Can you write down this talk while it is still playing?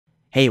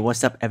Hey,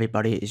 what's up,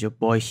 everybody? It's your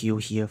boy Hugh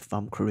here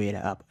from Creator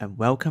Up, and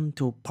welcome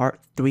to part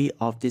 3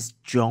 of this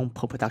drone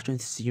post-production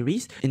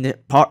series. In the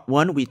part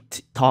 1, we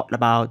talked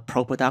about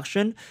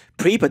pre-production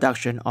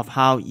of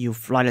how you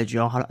fly the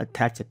drone, how to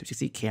attach the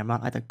 360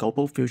 camera like the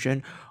GoPro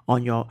Fusion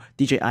on your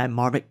DJI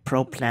Mavic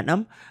Pro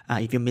Platinum.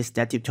 If you missed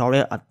that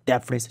tutorial, I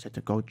definitely suggest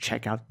to go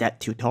check out that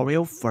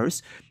tutorial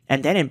first.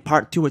 And then in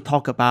part 2, we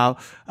talk about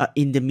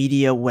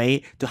intermediate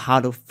way to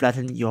how to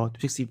flatten your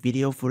 360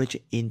 video footage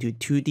into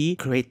 2D,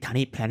 create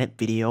tiny planet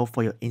video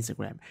for your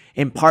Instagram.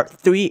 In part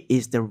 3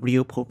 is the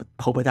real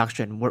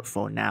post-production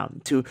workflow now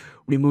to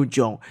remove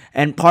drone.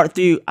 And part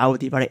 3, I will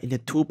divide it into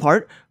 2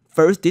 parts.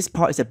 First, this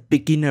part is a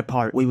beginner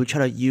part. We will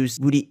try to use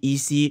really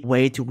easy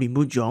way to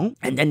remove drone.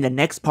 And then the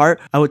next part,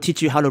 I will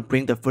teach you how to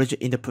bring the footage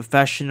in the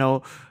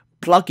professional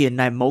plugin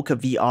like Mocha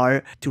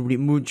VR to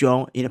remove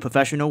drone in a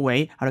professional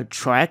way, how to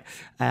track,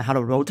 how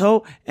to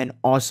roto, and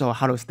also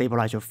how to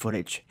stabilize your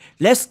footage.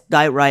 Let's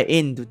dive right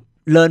in to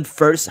learn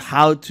first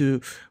how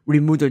to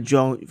remove the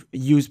drone,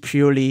 use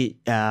purely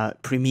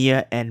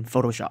Premiere and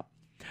Photoshop.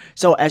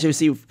 So as you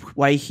see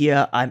right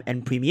here, I'm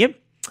in Premiere.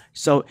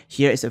 So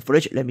here is the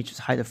footage. Let me just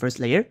hide the first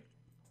layer.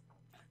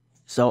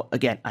 So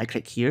again, I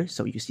click here,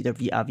 so you see the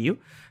VR view.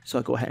 So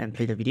I go ahead and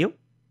play the video.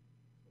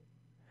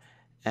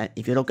 And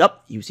if you look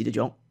up, you see the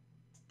drone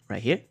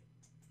right here,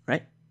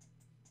 right?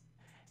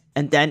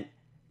 And then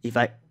if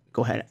I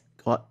go ahead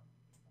and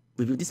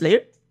review this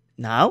layer,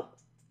 now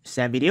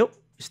same video,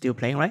 still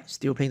playing, right?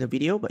 Still playing the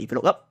video, but if you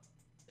look up,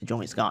 the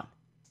drone is gone.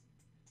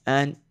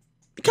 And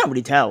you can't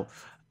really tell.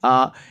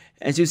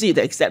 As you see,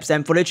 the exact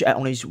same footage, I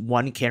only use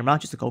one camera,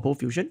 just a GoPro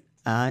Fusion,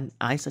 and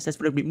I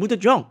successfully removed the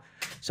drone.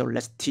 So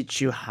let's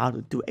teach you how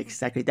to do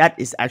exactly that.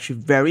 It's actually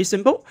very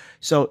simple.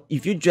 So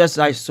if you just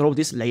throw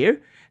this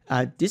layer,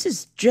 this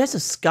is just a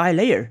sky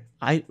layer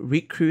I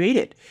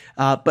recreated,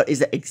 but it's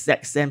the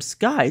exact same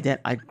sky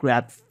that I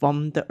grabbed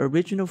from the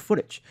original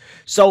footage.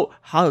 So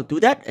how to do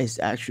that is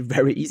actually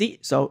very easy.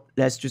 So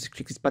let's just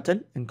click this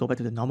button and go back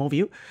to the normal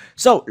view.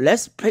 So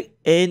let's pick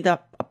in the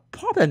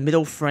probably the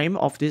middle frame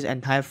of this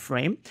entire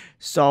frame.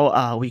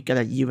 So we get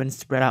an even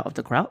spread out of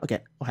the crowd. Okay,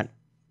 go ahead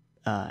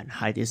and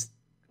hide this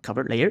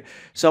covered layer.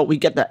 So we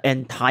get the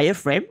entire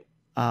frame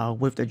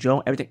with the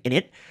drone, everything in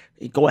it.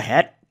 Go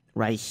ahead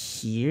right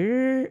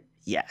here.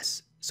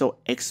 Yes. So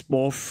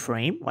export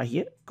frame right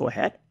here. Go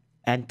ahead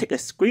and take a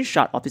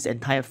screenshot of this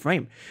entire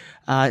frame.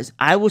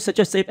 I would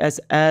suggest save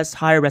as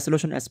high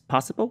resolution as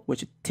possible,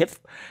 which is TIFF.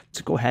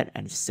 So go ahead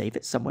and save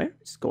it somewhere.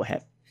 Just go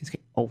ahead and say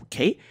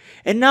OK.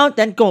 And now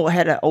then go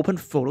ahead and open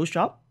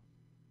Photoshop.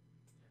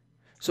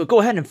 So go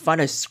ahead and find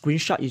a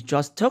screenshot you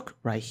just took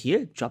right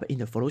here. Drop it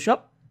into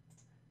Photoshop.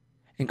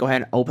 And go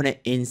ahead and open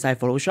it inside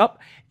Photoshop.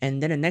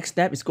 And then the next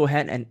step is go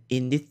ahead and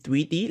in the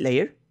 3D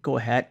layer, go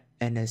ahead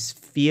and as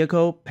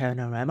vehicle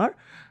panorama,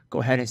 go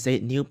ahead and say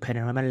new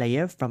panorama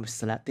layer from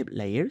selected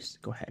layers.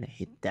 Go ahead and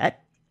hit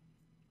that.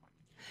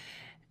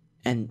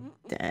 And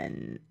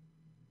then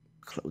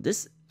close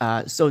this.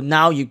 So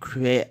now you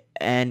create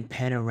an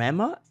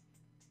panorama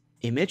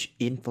image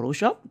in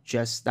Photoshop,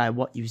 just like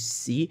what you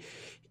see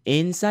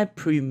inside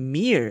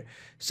Premiere.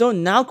 So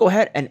now go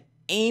ahead and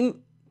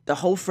aim the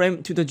whole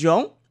frame to the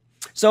drone.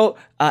 So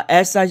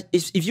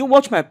if you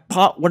watch my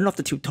part 1 of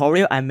the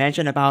tutorial, I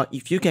mentioned about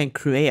if you can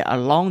create a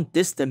long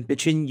distance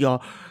between your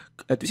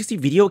 360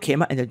 video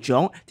camera and the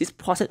drone, this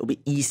process will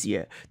be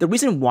easier. The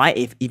reason why,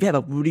 if you have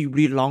a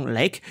really long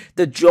leg,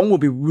 the drone will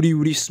be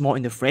really small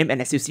in the frame.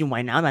 And as you see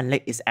right now, my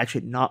leg is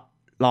actually not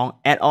long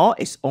at all.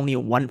 It's only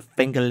 1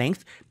 finger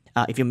length.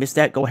 If you missed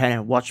that, go ahead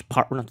and watch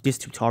part 1 of this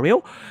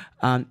tutorial.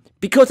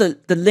 Because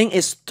the length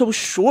is so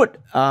short,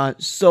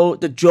 so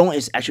the drone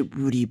is actually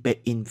really big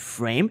in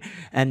frame,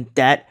 and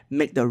that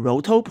make the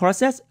roto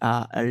process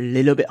a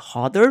little bit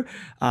harder.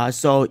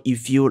 So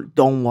if you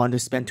don't want to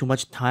spend too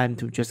much time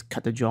to just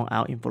cut the drone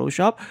out in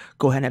Photoshop,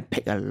 go ahead and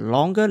pick a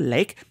longer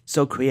leg,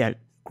 so create a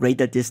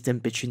greater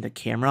distance between the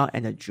camera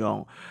and the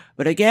drone.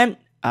 But again,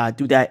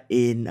 do that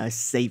in a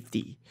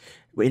safety.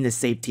 In the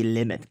safety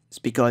limit,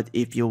 because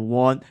if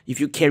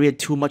you carry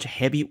too much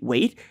heavy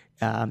weight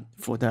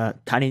for the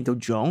tiny little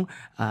drone,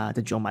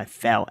 the drone might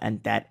fail,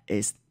 and that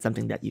is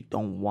something that you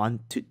don't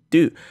want to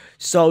do.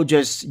 So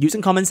just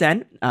using common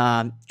sense,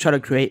 try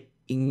to create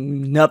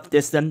enough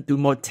distance, do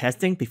more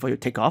testing before you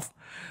take off.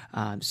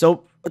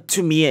 So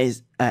to me,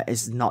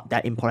 is not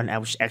that important. I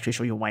will actually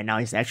show you right now.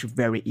 It's actually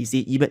very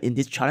easy. Even in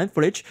this challenge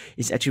footage,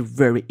 it's actually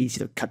very easy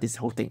to cut this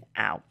whole thing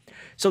out.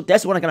 So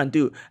that's what I'm gonna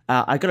do.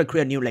 I'm gonna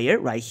create a new layer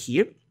right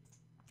here.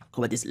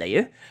 Go with this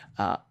layer.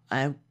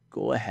 And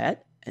go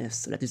ahead and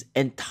select this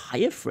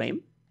entire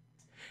frame.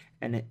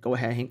 And then go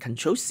ahead and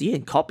Control C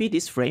and copy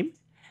this frame.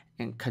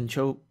 And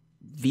Control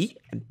V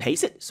and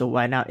paste it. So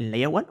right now in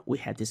layer 1, we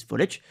have this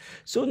footage.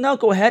 So now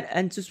go ahead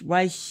and just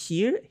right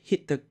here,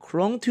 hit the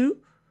Chrome tool.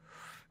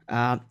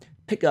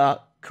 Pick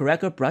a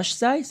correct brush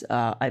size.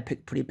 I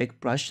pick pretty big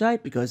brush size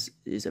because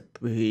it's a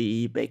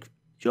pretty big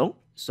drone.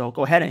 So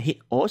go ahead and hit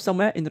all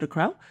somewhere into the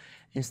crowd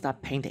and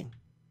start painting.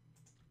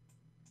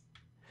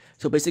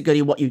 So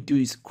basically what you do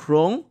is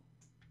clone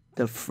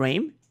the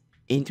frame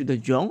into the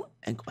drone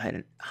and go ahead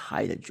and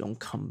hide the drone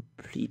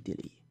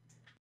completely.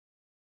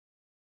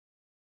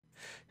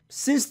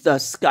 Since the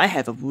sky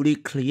have a really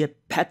clear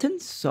pattern,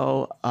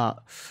 so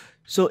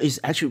it's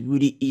actually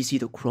really easy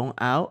to clone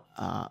out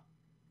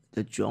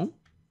the drone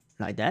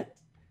like that.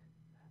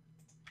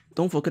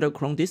 Don't forget to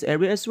clone this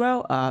area as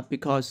well,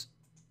 because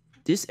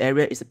this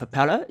area is a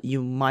propeller.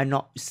 You might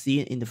not see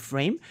it in the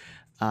frame,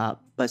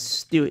 but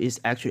still is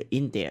actually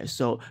in there.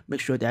 So make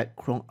sure that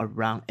clone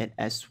around it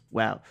as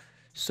well.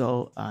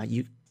 So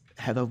you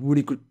have a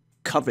really good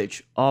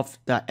coverage of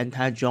the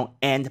entire drone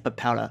and the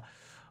propeller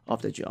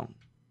of the drone.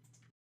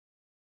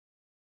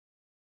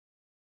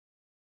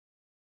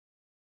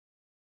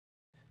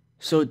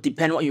 So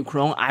depending on what you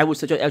clone, I would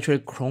suggest actually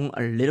clone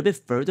a little bit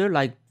further,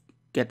 like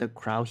get the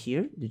crowd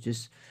here. You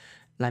just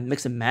like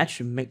mix and match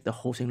and make the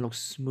whole thing look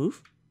smooth.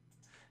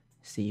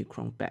 See, you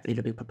clone back a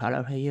little bit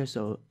propeller here,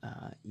 so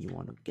you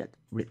want to get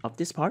rid of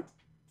this part.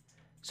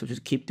 So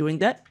just keep doing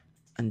that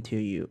until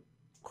you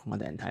clone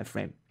the entire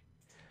frame.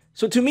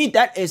 So to me,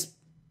 that is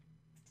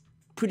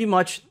pretty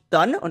much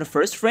done on the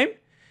first frame.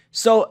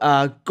 So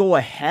go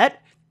ahead,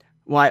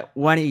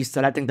 when you're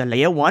selecting the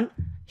layer 1,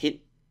 hit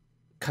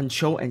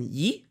Control and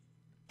E,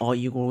 or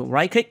you go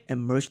right click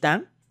and merge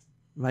down.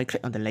 Right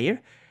click on the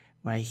layer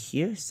right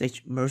here, say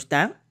merge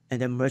down, and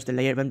then merge the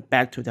layer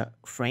back to the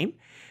frame.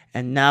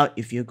 And now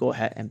if you go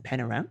ahead and pan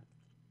around,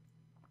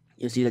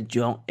 you see the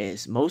drone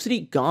is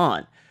mostly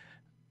gone.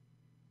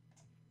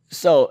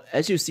 So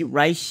as you see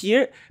right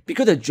here,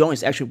 because the drone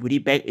is actually really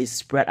big, it's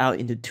spread out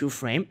into 2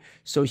 frames.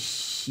 So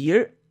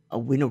here, a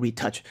window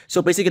retouch.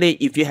 So basically,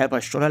 if you have a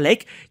shorter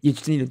leg, you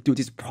just need to do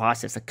this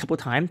process a couple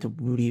times to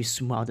really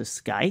smooth out the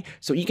sky.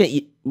 So you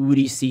can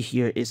really see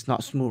here it's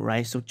not smooth,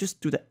 right? So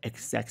just do the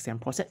exact same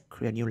process.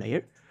 Create a new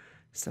layer,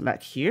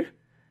 select here,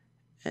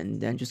 and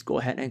then just go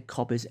ahead and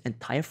copy this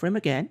entire frame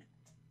again.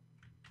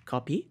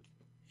 Copy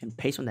and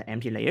paste on the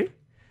empty layer.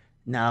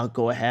 Now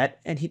go ahead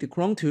and hit the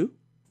clone tool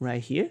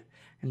right here.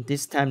 And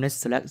this time let's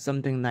select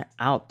something like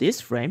out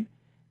this frame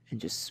and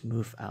just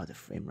smooth out the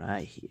frame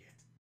right here.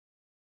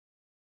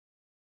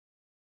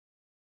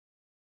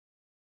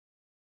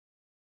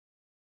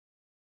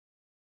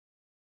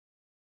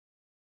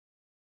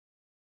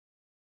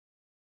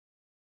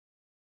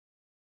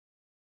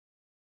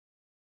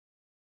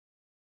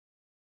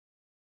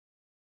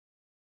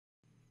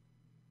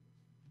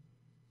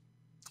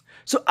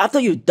 So after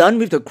you're done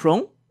with the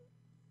clone,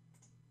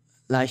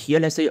 like here,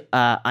 let's say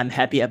I'm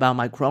happy about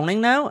my cloning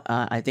now.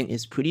 I think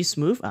it's pretty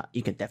smooth.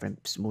 You can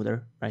definitely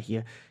smoother right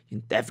here. You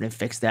can definitely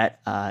fix that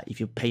if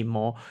you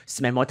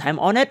spend more time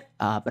on it.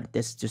 But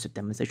this is just a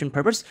demonstration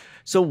purpose.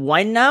 So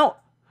right now,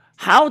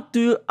 how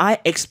do I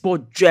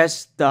export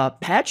just the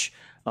patch?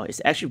 Oh,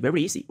 it's actually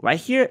very easy. Right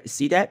here,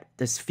 see that?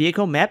 This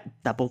vehicle map,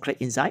 double click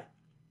inside.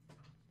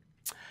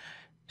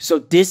 So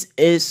this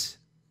is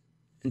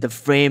the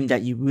frame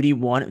that you really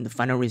want in the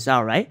final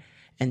result, right?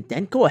 And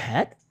then go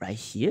ahead right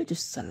here,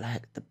 just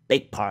select the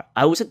big part.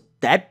 I will say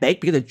that big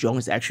because the drone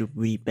is actually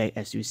really big,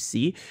 as you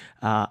see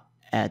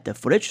at the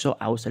footage. So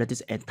I will select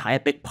this entire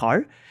big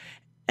part.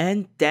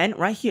 And then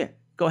right here,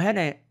 go ahead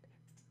and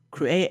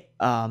create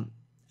a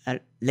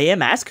layer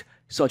mask.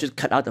 So just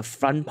cut out the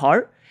front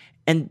part.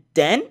 And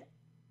then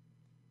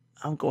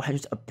I'll go ahead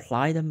and just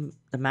apply the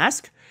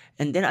mask.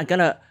 And then I'm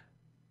gonna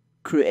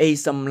create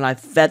some like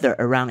feather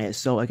around it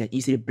so I can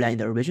easily blend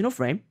the original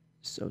frame.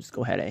 So just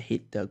go ahead and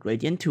hit the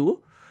gradient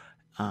tool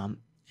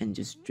and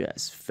just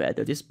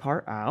feather this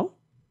part out.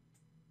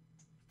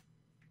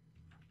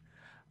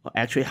 Well,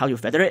 actually, how you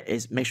feather it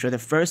is make sure that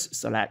first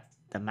select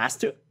the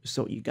master.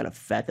 So you gotta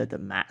feather the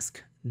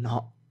mask,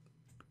 not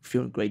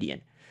fill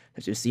gradient.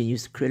 As you see, you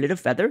create a little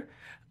feather.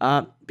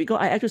 Because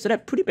I actually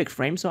select pretty big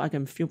frame, so I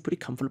can feel pretty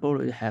comfortable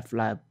to have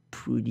like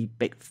pretty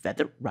big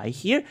feather right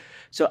here.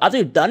 So after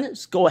you're done,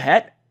 just go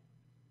ahead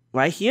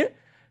right here,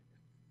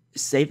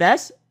 save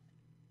as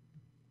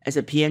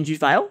a PNG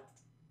file,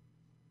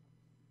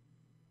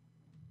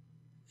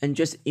 and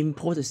just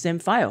import the same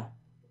file.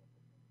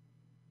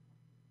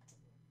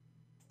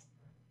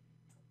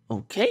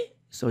 Okay,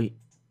 so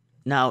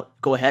now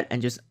go ahead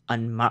and just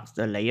unmark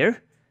the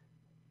layer.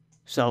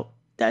 So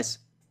that's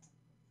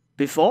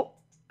before,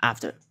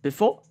 after,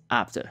 before,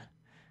 after.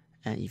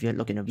 And if you're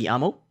looking at VR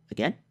mode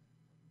again,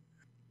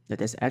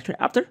 that is actually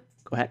after.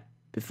 Go ahead,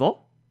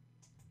 before,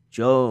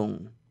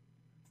 drone,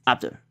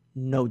 after,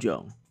 no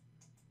drone.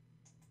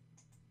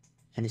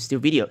 And it's still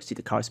video. See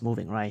the car is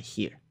moving right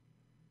here.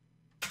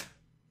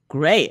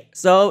 Great.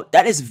 So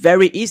that is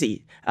very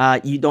easy.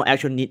 You don't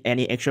actually need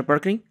any extra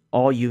working.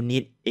 All you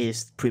need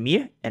is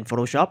Premiere and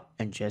Photoshop,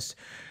 and just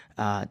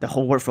the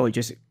whole workflow.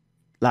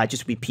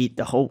 Just repeat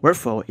the whole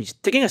workflow. Is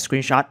taking a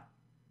screenshot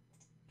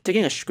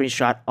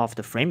of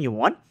the frame you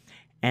want,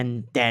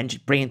 and then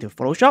just bring it to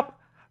Photoshop,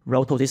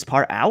 rotate this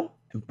part out,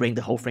 and bring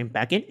the whole frame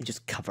back in, and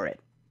just cover it.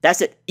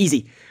 That's it.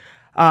 Easy.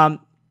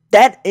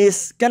 That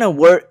is gonna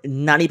work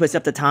 90%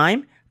 of the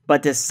time,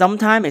 but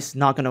sometimes it's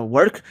not gonna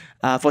work.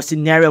 For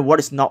scenario, what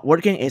is not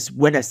working is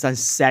when the sun's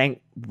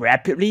setting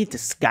rapidly, the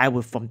sky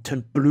will from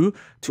turn blue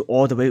to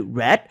all the way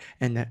red,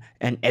 and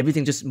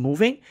everything just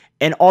moving.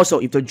 And also,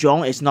 if the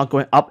drone is not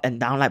going up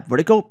and down like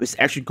vertical, it's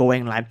actually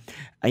going like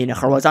in a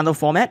horizontal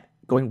format,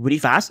 going really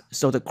fast,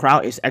 so the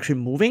crowd is actually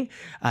moving.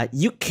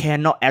 You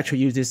cannot actually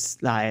use this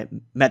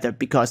method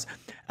because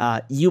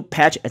you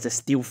patch as a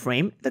still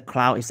frame, the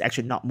cloud is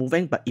actually not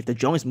moving. But if the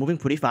drone is moving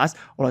pretty fast,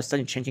 all of a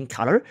sudden changing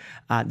color,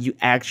 you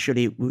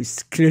actually will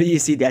clearly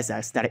see there's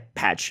a static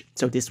patch.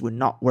 So this will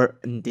not work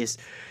in this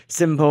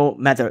simple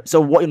method. So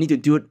what you need to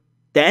do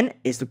then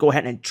is to go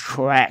ahead and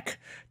track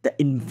the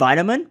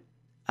environment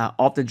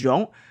of the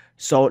drone.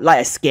 So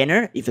like a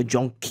scanner, if the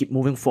drone keep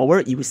moving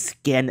forward, you will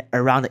scan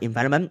around the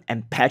environment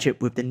and patch it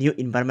with the new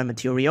environment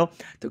material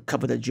to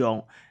cover the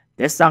drone.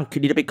 That sounds a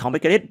little bit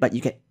complicated, but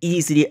you can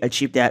easily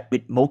achieve that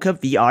with Mocha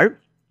VR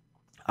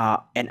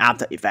and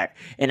After Effects.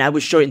 And I will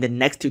show you in the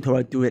next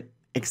tutorial do it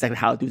exactly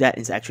how to do that.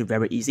 It's actually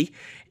very easy.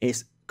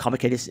 It's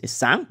complicated as it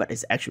sounds, but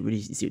it's actually really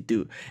easy to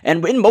do.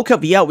 And in Mocha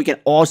VR, we can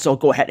also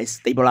go ahead and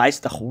stabilize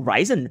the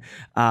horizon.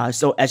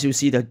 So as you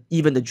see,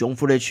 even the drone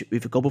footage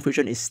with GoPro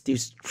Fusion is still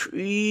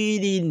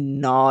really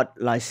not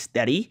like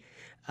steady.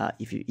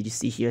 If you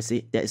see here,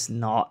 see that is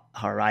not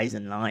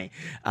horizon line.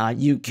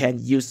 You can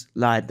use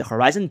like the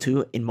horizon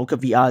tool in Mocha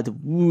VR to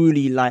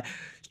really like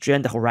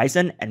straighten the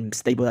horizon and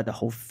stabilize the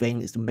whole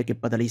thing, is to make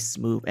it buttery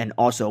smooth. And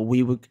also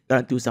we will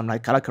gonna do some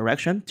like color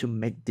correction to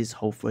make this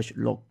whole footage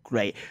look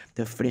great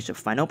to finish the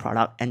final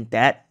product. And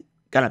that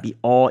gonna be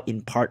all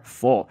in part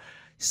 4.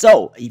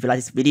 So if you like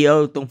this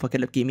video, don't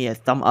forget to give me a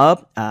thumb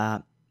up.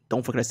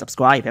 Don't forget to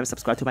subscribe if you haven't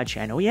subscribed to my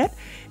channel yet.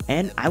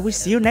 And I will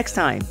see you next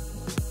time.